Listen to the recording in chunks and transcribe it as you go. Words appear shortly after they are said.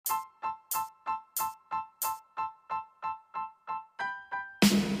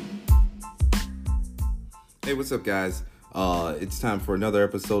Hey, what's up, guys? It's time for another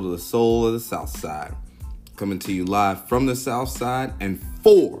episode of the Soul of the South Side. Coming to you live from the South Side and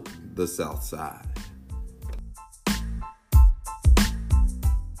for the South Side.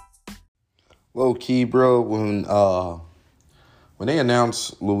 Low key, bro, when they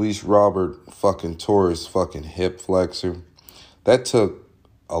announced Luis Robert fucking tore his fucking hip flexor, that took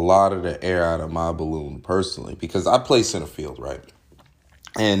a lot of the air out of my balloon personally, because I play center field, right?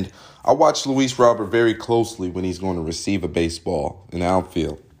 And I watch Luis Robert very closely when he's going to receive a baseball in the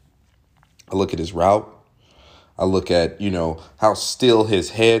outfield. I look at his route. I look at, how still his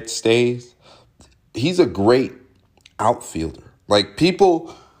head stays. He's a great outfielder. Like,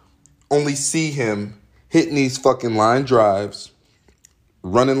 people only see him hitting these fucking line drives,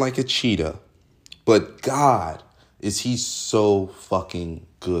 running like a cheetah. But God, is he so fucking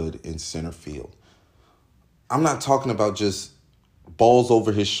good in center field. I'm not talking about just balls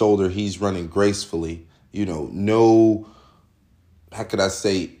over his shoulder, he's running gracefully. No, how could I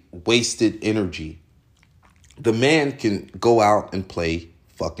say, wasted energy. The man can go out and play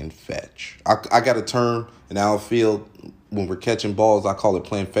fucking fetch. I got a term in outfield when we're catching balls, I call it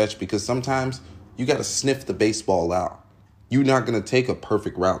playing fetch, because sometimes you got to sniff the baseball out. You're not going to take a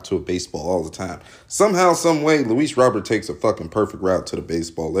perfect route to a baseball all the time. Somehow, some way, Luis Robert takes a fucking perfect route to the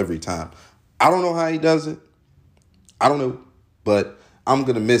baseball every time. I don't know how he does it. I don't know. But I'm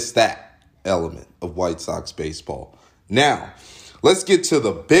going to miss that element of White Sox baseball. Now, let's get to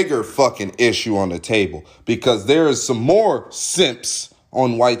the bigger fucking issue on the table, because there is some more simps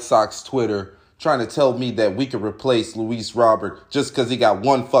on White Sox Twitter trying to tell me that we could replace Luis Robert just because he got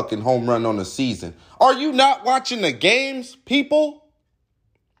one fucking home run on the season. Are you not watching the games, people?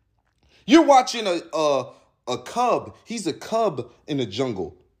 You're watching a cub. He's a cub in the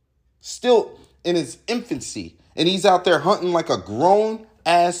jungle, still in his infancy. And he's out there hunting like a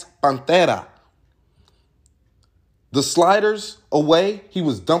grown-ass pantera. The sliders away, he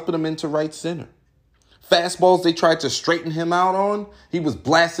was dumping them into right center. Fastballs they tried to straighten him out on, he was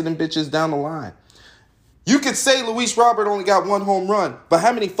blasting them bitches down the line. You could say Luis Robert only got one home run, but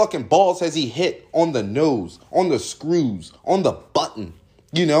how many fucking balls has he hit on the nose, on the screws, on the button?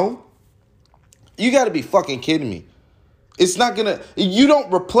 You got to be fucking kidding me. You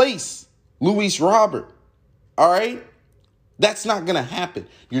don't replace Luis Robert. All right? That's not going to happen.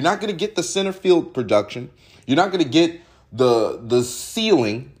 You're not going to get the center field production. You're not going to get the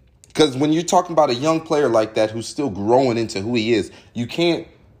ceiling, because when you're talking about a young player like that who's still growing into who he is, you can't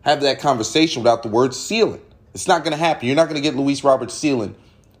have that conversation without the word ceiling. It's not going to happen. You're not going to get Luis Robert's ceiling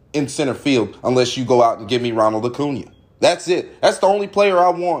in center field unless you go out and give me Ronald Acuna. That's it. That's the only player I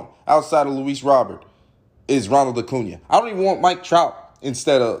want outside of Luis Robert is Ronald Acuna. I don't even want Mike Trout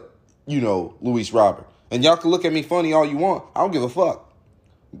instead of, Luis Robert. And y'all can look at me funny all you want. I don't give a fuck.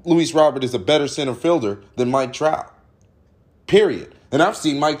 Luis Robert is a better center fielder than Mike Trout. Period. And I've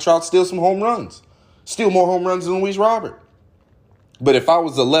seen Mike Trout steal some home runs. Steal more home runs than Luis Robert. But if I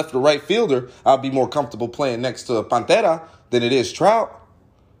was a left or right fielder, I'd be more comfortable playing next to Pantera than it is Trout.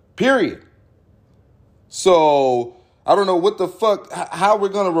 Period. So, I don't know what the fuck, how we're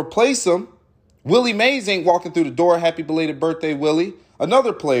going to replace him. Willie Mays ain't walking through the door. Happy belated birthday, Willie.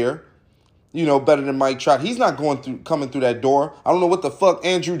 Another player, better than Mike Trout. He's not coming through that door. I don't know what the fuck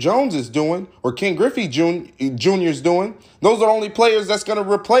Andrew Jones is doing or Ken Griffey Jr.'s doing. Those are the only players that's going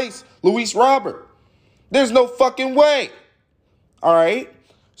to replace Luis Robert. There's no fucking way. All right?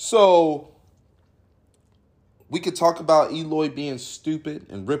 So, we could talk about Eloy being stupid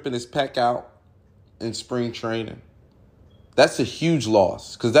and ripping his pec out in spring training. That's a huge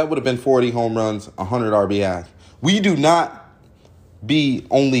loss, because that would have been 40 home runs, 100 RBIs. We do not be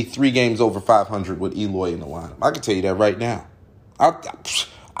only 3 games over 500 with Eloy in the lineup. I can tell you that right now.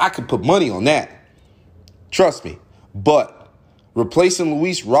 I could put money on that. Trust me. But replacing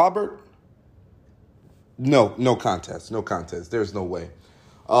Luis Robert, no contest. No contest. There's no way.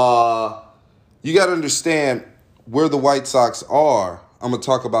 You got to understand where the White Sox are. I'm going to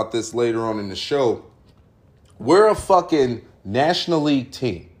talk about this later on in the show. We're a fucking National League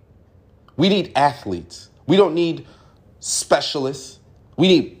team. We need athletes. We don't need specialists. We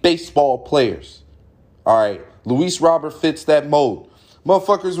need baseball players. All right. Luis Robert fits that mold.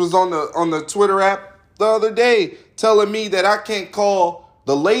 Motherfuckers was on the Twitter app the other day telling me that I can't call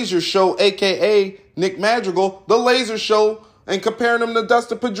the Laser Show, a.k.a. Nick Madrigal, the Laser Show, and comparing him to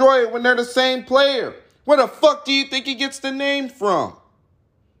Dustin Pedroia when they're the same player. Where the fuck do you think he gets the name from?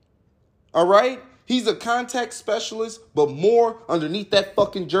 All right? He's a contact specialist, but more underneath that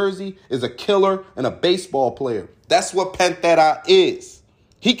fucking jersey is a killer and a baseball player. That's what Pantera is.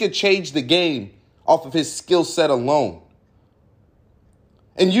 He could change the game off of his skill set alone.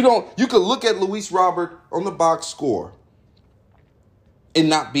 And you could look at Luis Robert on the box score and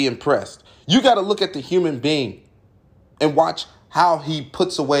not be impressed. You got to look at the human being and watch how he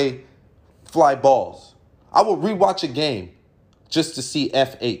puts away fly balls. I will rewatch a game just to see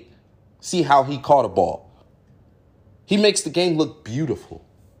F8, see how he caught a ball. He makes the game look beautiful,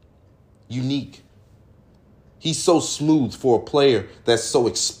 unique. He's so smooth for a player that's so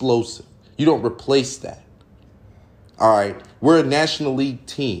explosive. You don't replace that. All right, we're a National League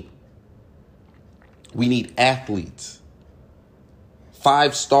team. We need athletes,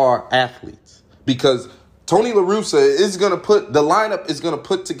 5-star athletes, because Tony La Russa is going to the lineup is going to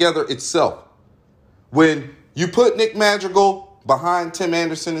put together itself. When you put Nick Madrigal behind Tim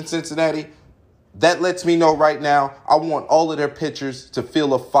Anderson in Cincinnati, that lets me know right now I want all of their pitchers to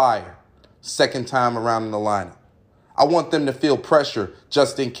feel a fire second time around in the lineup. I want them to feel pressure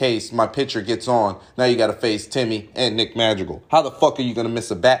just in case my pitcher gets on. Now you got to face Timmy and Nick Madrigal. How the fuck are you going to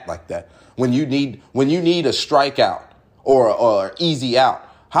miss a bat like that? When you need a strikeout or easy out,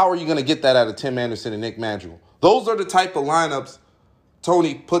 how are you going to get that out of Tim Anderson and Nick Madrigal? Those are the type of lineups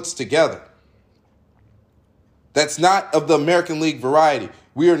Tony puts together. That's not of the American League variety.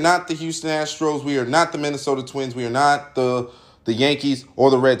 We are not the Houston Astros. We are not the Minnesota Twins. We are not the Yankees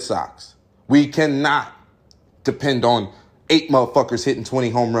or the Red Sox. We cannot depend on 8 motherfuckers hitting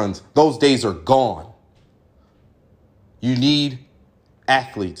 20 home runs. Those days are gone. You need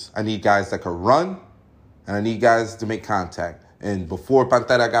athletes. I need guys that can run, and I need guys to make contact. And before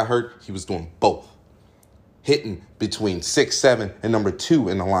Pantera got hurt, he was doing both. Hitting between 6, 7, and number 2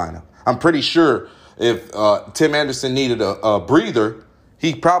 in the lineup. I'm pretty sure if Tim Anderson needed a breather,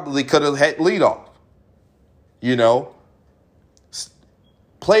 he probably could have had leadoff. You know?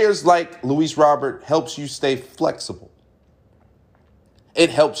 Players like Luis Robert helps you stay flexible. It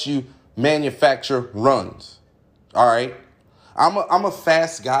helps you manufacture runs. All right? I'm a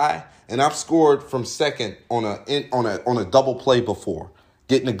fast guy, and I've scored from second on a double play before,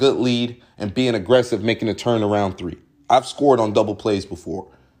 getting a good lead and being aggressive, making a turnaround 3. I've scored on double plays before.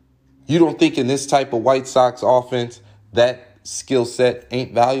 You don't think in this type of White Sox offense that skill set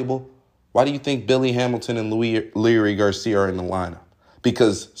ain't valuable? Why do you think Billy Hamilton and Leury Garcia are in the lineup?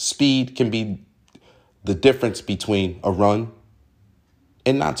 Because speed can be the difference between a run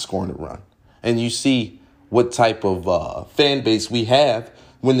and not scoring a run. And you see what type of fan base we have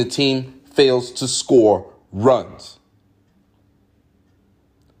when the team fails to score runs.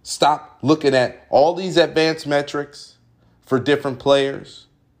 Stop looking at all these advanced metrics for different players.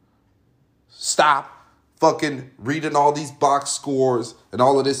 Stop fucking reading all these box scores and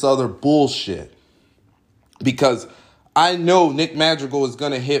all of this other bullshit. Because I know Nick Madrigal is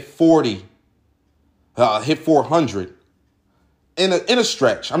going to hit 400 in a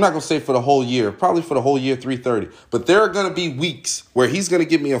stretch. I'm not going to say for the whole year, probably for the whole year 330. But there are going to be weeks where he's going to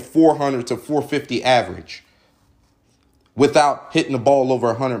give me a 400 to 450 average without hitting the ball over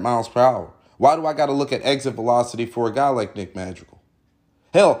 100 miles per hour. Why do I got to look at exit velocity for a guy like Nick Madrigal?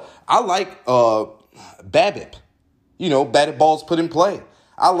 Hell, I like BABIP. You know, batted balls put in play.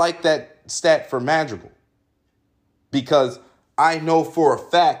 I like that stat for Madrigal because I know for a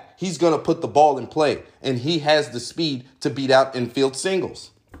fact he's going to put the ball in play and he has the speed to beat out infield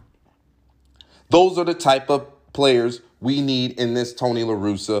singles. Those are the type of players we need in this Tony La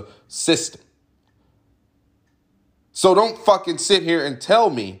Russa system. So don't fucking sit here and tell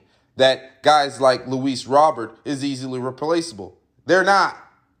me that guys like Luis Robert is easily replaceable. They're not.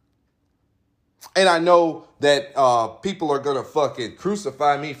 And I know that people are going to fucking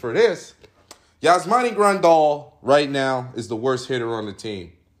crucify me for this. Yasmani Grandal right now is the worst hitter on the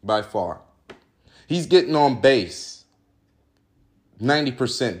team by far. He's getting on base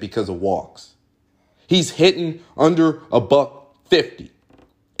 90% because of walks. He's hitting under $150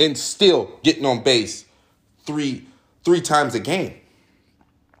 and still getting on base three times a game.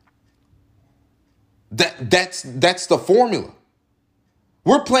 That's the formula.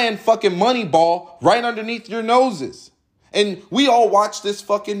 We're playing fucking Moneyball right underneath your noses. And we all watch this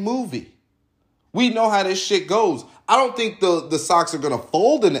fucking movie. We know how this shit goes. I don't think the Sox are going to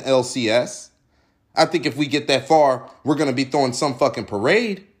fold in the LCS. I think if we get that far, we're going to be throwing some fucking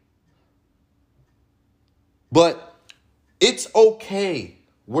parade. But it's okay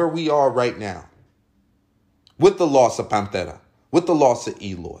where we are right now. With the loss of Pantera. With the loss of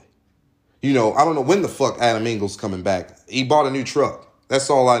Eloy. You know, I don't know when the fuck Adam Engel's coming back. He bought a new truck. That's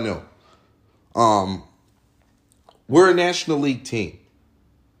all I know. We're a National League team.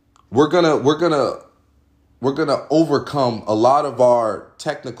 We're gonna overcome a lot of our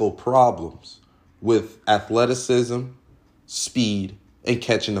technical problems with athleticism, speed, and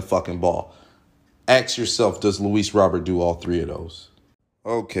catching the fucking ball. Ask yourself, does Luis Robert do all 3 of those?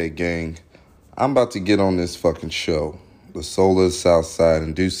 Okay, gang. I'm about to get on this fucking show, The Soul of the South Side,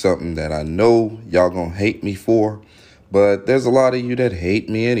 and do something that I know y'all gonna hate me for, but there's a lot of you that hate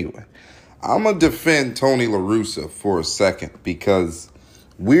me anyway. I'm gonna defend Tony La Russa for a second because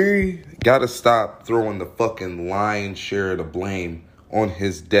we gotta stop throwing the fucking lion's share of the blame on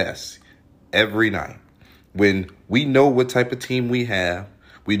his desk every night. When we know what type of team we have,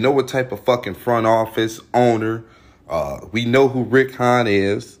 we know what type of fucking front office owner, we know who Rick Hahn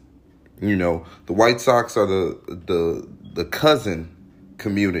is. You know, the White Sox are the cousin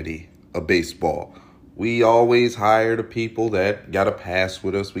community of baseball. We always hire the people that got a pass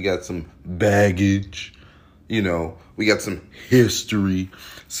with us. We got some baggage. You know, we got some history.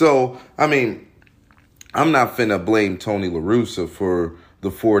 So, I mean, I'm not finna blame Tony La Russa for the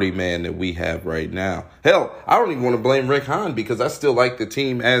 40-man that we have right now. Hell, I don't even want to blame Rick Hahn because I still like the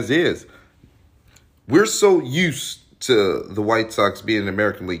team as is. We're so used to the White Sox being an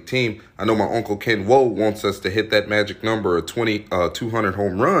American League team. I know my Uncle Ken Woe wants us to hit that magic number of 200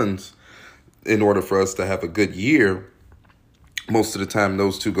 home runs in order for us to have a good year. Most of the time,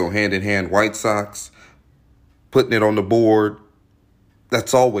 those two go hand in hand. White Sox, putting it on the board,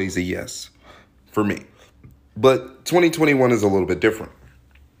 that's always a yes for me. But 2021 is a little bit different.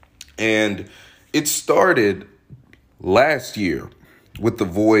 And it started last year with the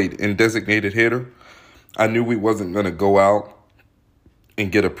void in designated hitter. I knew we wasn't going to go out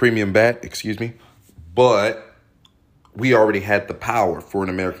and get a premium bat, but we already had the power for an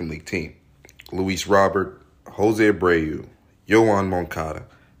American League team. Luis Robert, Jose Abreu, Yoan Moncada,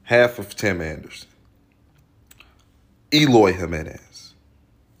 half of Tim Anderson, Eloy Jimenez,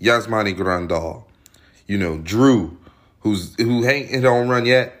 Yasmani Grandal, you know, Drew, who ain't hit a home run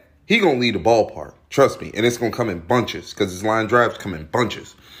yet. He going to lead the ballpark, trust me, and it's going to come in bunches because his line drives come in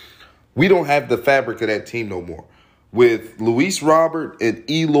bunches. We don't have the fabric of that team no more. With Luis Robert and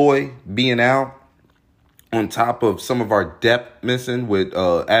Eloy being out, on top of some of our depth missing with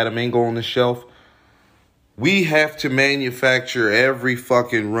Adam Engel on the shelf, we have to manufacture every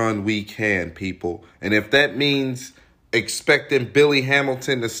fucking run we can, people. And if that means expecting Billy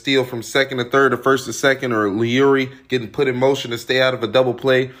Hamilton to steal from second to third or first to second, or Leury getting put in motion to stay out of a double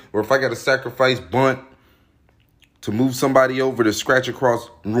play, or if I got to sacrifice bunt to move somebody over to scratch across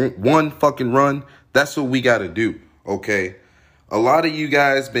one fucking run, that's what we got to do, okay? A lot of you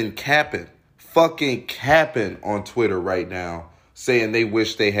guys been fucking capping on Twitter right now, saying they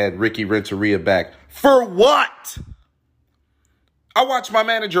wish they had Ricky Renteria back. For what? I watched my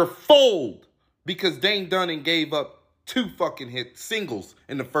manager fold because Dane Dunning gave up 2 fucking hit singles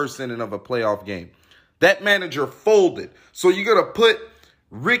in the first inning of a playoff game. That manager folded. So you're going to put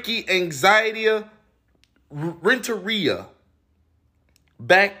Ricky Renteria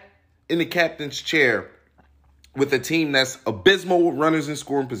back in the captain's chair with a team that's abysmal with runners in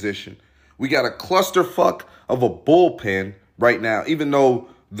scoring position. We got a clusterfuck of a bullpen right now, even though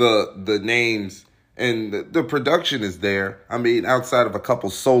the names and the production is there. I mean, outside of a couple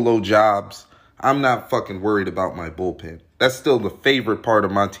solo jobs, I'm not fucking worried about my bullpen. That's still the favorite part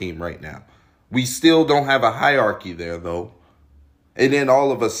of my team right now. We still don't have a hierarchy there, though. And then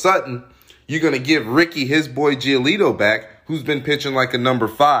all of a sudden, you're going to give Ricky his boy Giolito back, who's been pitching like a number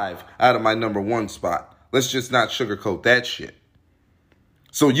 5 out of my number 1 spot. Let's just not sugarcoat that shit.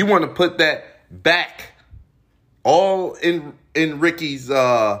 So you want to put that back all in Ricky's,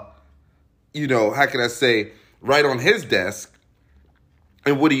 how can I say, right on his desk.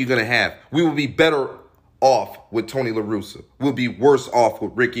 And what are you going to have? We will be better off with Tony La Russa. We'll be worse off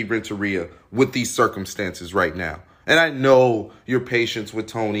with Ricky Renteria with these circumstances right now. And I know your patience with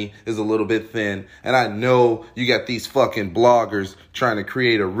Tony is a little bit thin. And I know you got these fucking bloggers trying to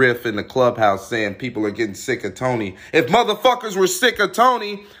create a riff in the clubhouse saying people are getting sick of Tony. If motherfuckers were sick of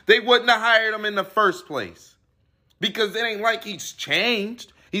Tony, they wouldn't have hired him in the first place. Because it ain't like he's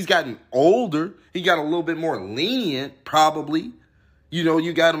changed. He's gotten older. He got a little bit more lenient, probably. You know,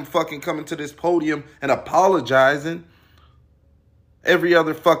 you got him fucking coming to this podium and apologizing every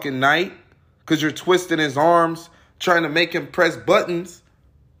other fucking night because you're twisting his arms, trying to make him press buttons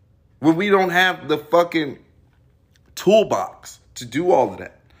when we don't have the fucking toolbox to do all of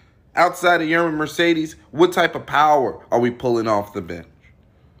that. Outside of Yermin Mercedes, what type of power are we pulling off the bench?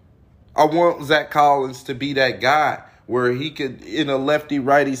 I want Zach Collins to be that guy where he could, in a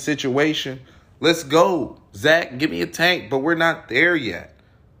lefty-righty situation, let's go. Zach, give me a tank, but we're not there yet.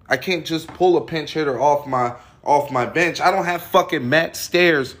 I can't just pull a pinch hitter off my bench. I don't have fucking Matt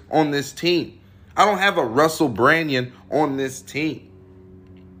Stairs on this team. I don't have a Russell Branyan on this team.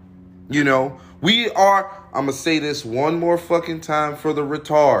 You know, I'm going to say this one more fucking time for the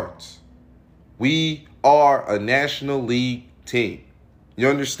retards. We are a National League team. You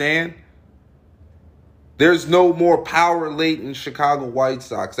understand? There's no more power-laden Chicago White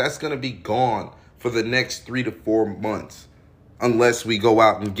Sox. That's going to be gone for the next 3 to 4 months. Unless we go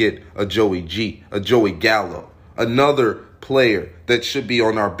out and get a Joey G, a Joey Gallo, another player that should be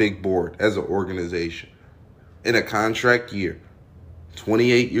on our big board as an organization. In a contract year,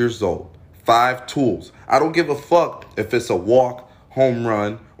 28 years old, 5 tools. I don't give a fuck if it's a walk, home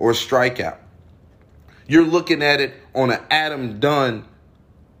run, or a strikeout. You're looking at it on an Adam Dunn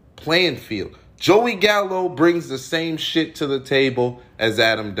playing field. Joey Gallo brings the same shit to the table as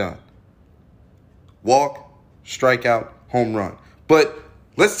Adam Dunn. Walk, strikeout, home run. But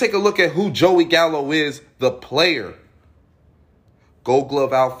let's take a look at who Joey Gallo is, the player. Gold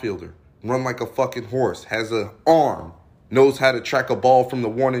glove outfielder. Run like a fucking horse. Has an arm. Knows how to track a ball from the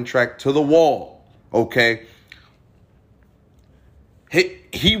warning track to the wall. Okay?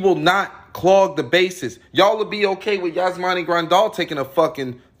 He will not clog the bases. Y'all will be okay with Yasmani Grandal taking a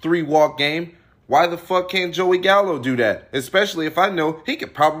fucking 3-walk game. Why the fuck can't Joey Gallo do that? Especially if I know he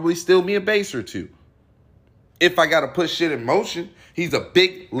could probably steal me a base or two. If I got to put shit in motion, he's a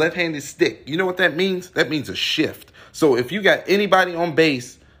big left-handed stick. You know what that means? That means a shift. So if you got anybody on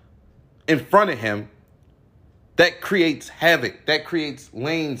base in front of him, that creates havoc. That creates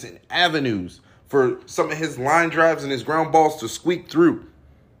lanes and avenues for some of his line drives and his ground balls to squeak through.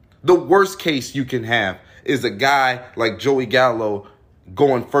 The worst case you can have is a guy like Joey Gallo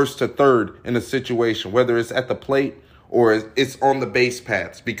going first to third in a situation, whether it's at the plate or it's on the base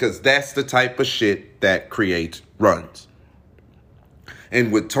paths, because that's the type of shit that creates runs.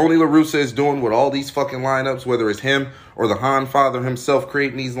 And what Tony La Russa is doing with all these fucking lineups, whether it's him or the Han father himself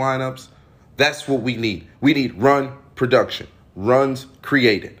creating these lineups, that's what we need. We need run production, runs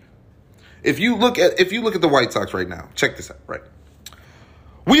created. If you look at the White Sox right now, check this out, right?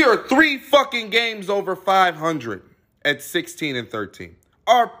 We are 3 fucking games over 500 at 16-13.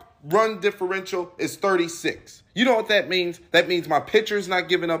 Our run differential is 36. You know what that means? That means my pitcher's not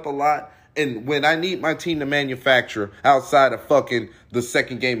giving up a lot. And when I need my team to manufacture outside of fucking the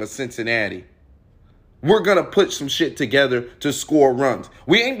second game of Cincinnati, we're going to put some shit together to score runs.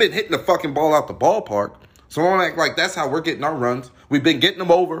 We ain't been hitting the fucking ball out the ballpark. So don't act like that's how we're getting our runs. We've been getting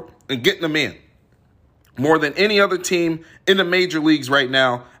them over and getting them in. More than any other team in the major leagues right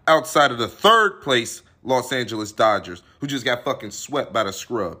now outside of the 3rd place Los Angeles Dodgers, who just got fucking swept by the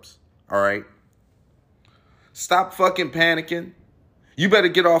scrubs. All right? Stop fucking panicking. You better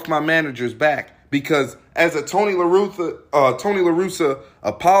get off my manager's back, because as a Tony La Russa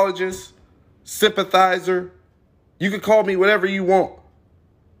apologist, sympathizer, you can call me whatever you want.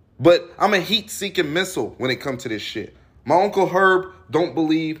 But I'm a heat-seeking missile when it comes to this shit. My Uncle Herb don't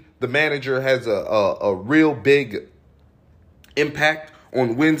believe the manager has a real big impact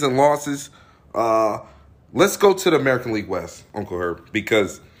on wins and losses. Let's go to the American League West, Uncle Herb,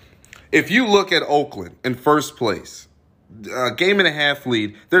 because if you look at Oakland in first place, game and a half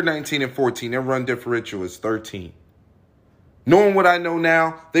lead, they're 19-14. Their run differential is 13. Knowing what I know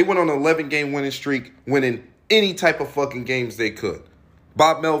now, they went on an 11-game winning streak, winning any type of fucking games they could.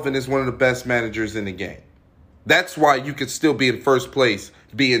 Bob Melvin is one of the best managers in the game. That's why you could still be in first place,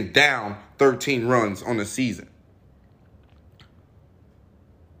 being down 13 runs on the season.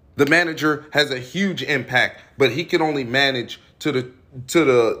 The manager has a huge impact, but he can only manage to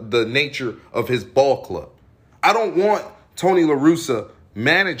the nature of his ball club. I don't want Tony La Russa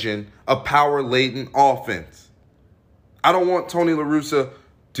managing a power-laden offense. I don't want Tony La Russa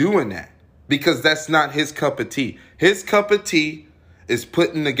doing that, because that's not his cup of tea. His cup of tea is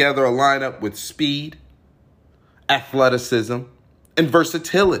putting together a lineup with speed, athleticism, and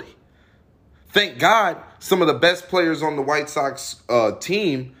versatility. Thank God some of the best players on the White Sox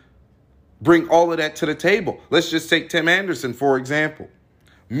team bring all of that to the table. Let's just take Tim Anderson, for example.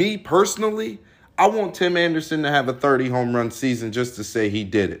 Me, personally, I want Tim Anderson to have a 30 home run season just to say he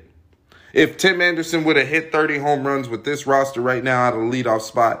did it. If Tim Anderson would have hit 30 home runs with this roster right now out of the leadoff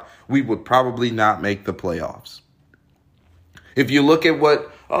spot, we would probably not make the playoffs. If you look at what,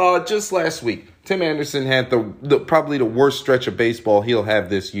 just last week, Tim Anderson had probably the worst stretch of baseball he'll have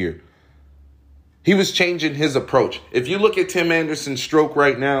this year. He was changing his approach. If you look at Tim Anderson's stroke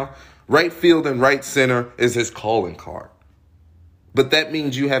right now, right field and right center is his calling card. But that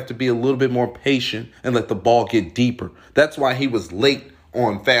means you have to be a little bit more patient and let the ball get deeper. That's why he was late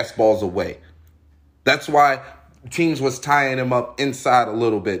on fastballs away. That's why teams was tying him up inside a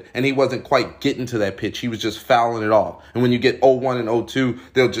little bit, and he wasn't quite getting to that pitch. He was just fouling it off. And when you get 0-1 and 0-2,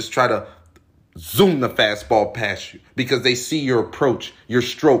 they'll just try to zoom the fastball past you because they see your approach. Your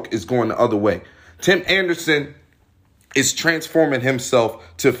stroke is going the other way. Tim Anderson is transforming himself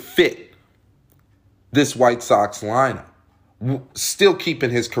to fit this White Sox lineup. Still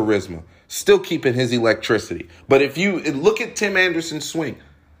keeping his charisma, still keeping his electricity. But if you look at Tim Anderson's swing,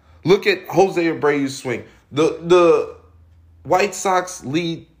 look at Jose Abreu's swing. The White Sox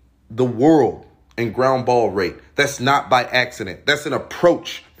lead the world in ground ball rate. That's not by accident. That's an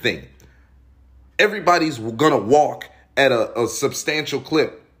approach thing. Everybody's going to walk at a substantial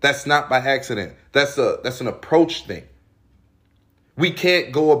clip. That's not by accident. That's an approach thing. We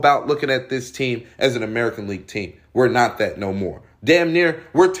can't go about looking at this team as an American League team. We're not that no more. Damn near,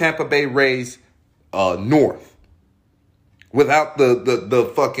 we're Tampa Bay Rays North. Without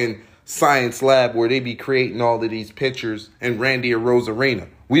the fucking science lab where they be creating all of these pitchers and Randy Arozarena.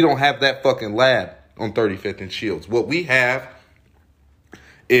 We don't have that fucking lab on 35th and Shields. What we have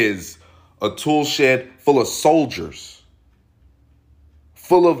is a tool shed full of soldiers,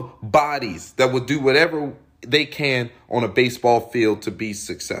 full of bodies that will do whatever they can on a baseball field to be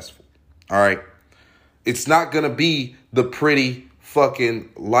successful. All right. It's not going to be the pretty fucking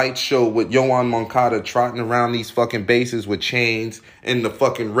light show with Yoan Moncada trotting around these fucking bases with chains and the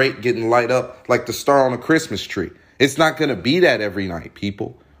fucking rake getting light up like the star on a Christmas tree. It's not going to be that every night,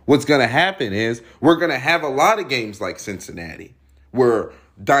 people. What's going to happen is we're going to have a lot of games like Cincinnati where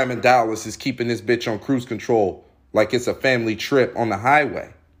Diamond Dallas is keeping this bitch on cruise control like it's a family trip on the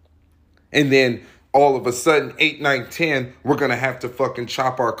highway. And then all of a sudden, 8, 9, 10, we're going to have to fucking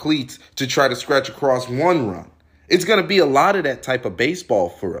chop our cleats to try to scratch across one run. It's going to be a lot of that type of baseball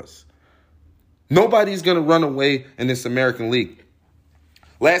for us. Nobody's going to run away in this American League.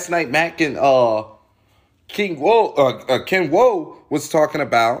 Last night, Mac and Ken Woe was talking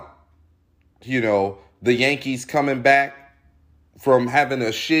about, the Yankees coming back from having a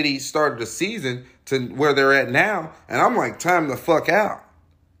shitty start of the season to where they're at now. And I'm like, time the fuck out.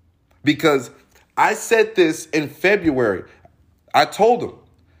 Because I said this in February. I told them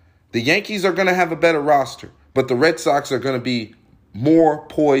the Yankees are going to have a better roster, but the Red Sox are going to be more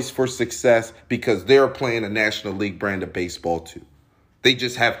poised for success because they're playing a National League brand of baseball too. They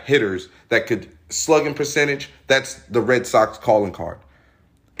just have hitters that could slugging percentage. That's the Red Sox calling card.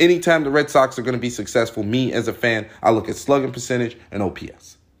 Anytime the Red Sox are going to be successful, me as a fan, I look at slugging percentage and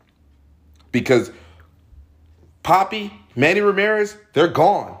OPS. Because Poppy, Manny Ramirez, they're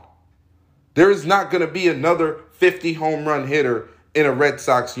gone. There is not going to be another 50 home run hitter in a Red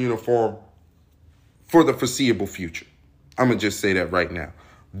Sox uniform for the foreseeable future. I'm going to just say that right now.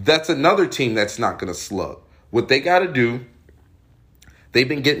 That's another team that's not going to slug. What they got to do, they've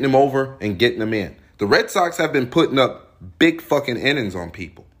been getting them over and getting them in. The Red Sox have been putting up big fucking innings on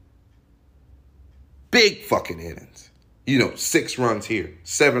people. Big fucking innings. 6 runs here,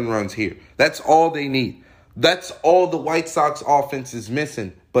 7 runs here. That's all they need. That's all the White Sox offense is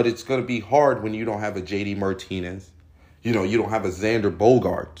missing. But it's going to be hard when you don't have a JD Martinez. You don't have a Xander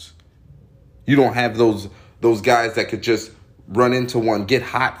Bogaerts. You don't have those guys that could just run into one, get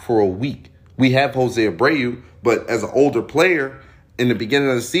hot for a week. We have Jose Abreu, but as an older player in the beginning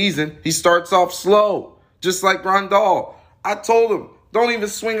of the season, he starts off slow, just like Rondal. I told him, don't even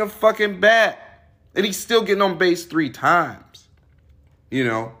swing a fucking bat. And he's still getting on base 3 times.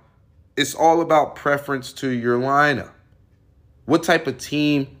 It's all about preference to your lineup. What type of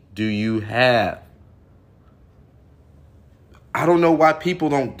team do you have? I don't know why people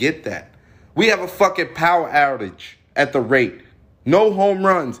don't get that. We have a fucking power outage at the rate. No home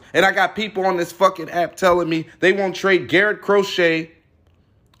runs. And I got people on this fucking app telling me they won't trade Garrett Crochet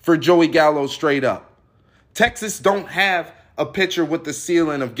for Joey Gallo straight up. Texas don't have a pitcher with the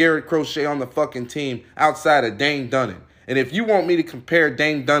ceiling of Garrett Crochet on the fucking team outside of Dane Dunning. And if you want me to compare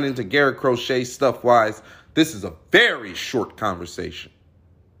Dane Dunning to Garrett Crochet stuff-wise, this is a very short conversation.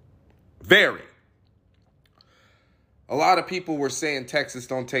 Very. A lot of people were saying Texas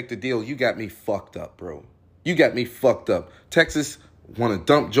don't take the deal. You got me fucked up, bro. You got me fucked up. Texas want to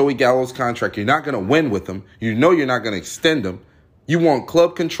dump Joey Gallo's contract. You're not going to win with him. You know you're not going to extend him. You want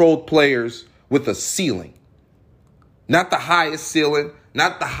club-controlled players with a ceiling. Not the highest ceiling,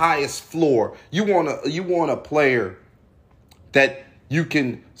 not the highest floor. You want a player that you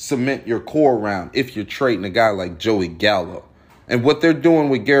can cement your core around if you're trading a guy like Joey Gallo. And what they're doing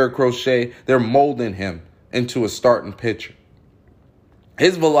with Garrett Crochet, they're molding him into a starting pitcher.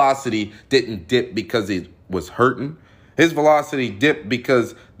 His velocity didn't dip because he was hurting. His velocity dipped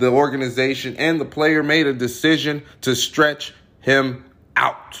because the organization and the player made a decision to stretch him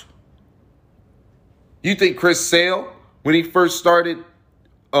out. You think Chris Sale, when he first started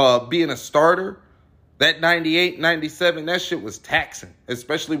being a starter, that 98, 97, that shit was taxing,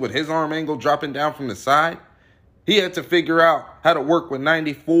 especially with his arm angle dropping down from the side. He had to figure out how to work with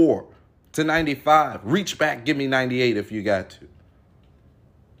 94 to 95. Reach back, give me 98 if you got to.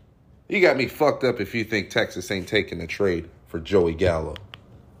 You got me fucked up if you think Texas ain't taking a trade for Joey Gallo.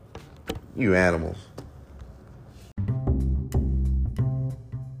 You animals.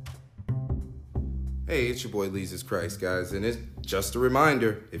 Hey, it's your boy Jesus Christ, guys, and it's just a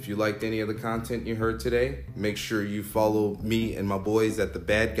reminder, if you liked any of the content you heard today, make sure you follow me and my boys at The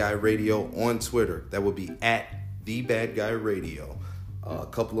Bad Guy Radio on Twitter. That will be at The Bad Guy Radio. A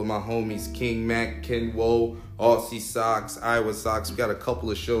couple of my homies, King Mac, Ken Woe, Aussie Sox, Iowa Sox, we got a couple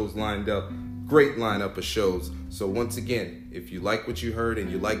of shows lined up. Great lineup of shows. So once again, if you like what you heard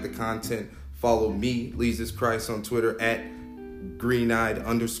and you like the content, follow me, Jesus Christ, on Twitter at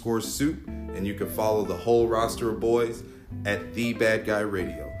greeneyed_soup. And you can follow the whole roster of boys at The Bad Guy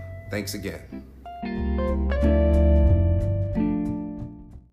Radio. Thanks again.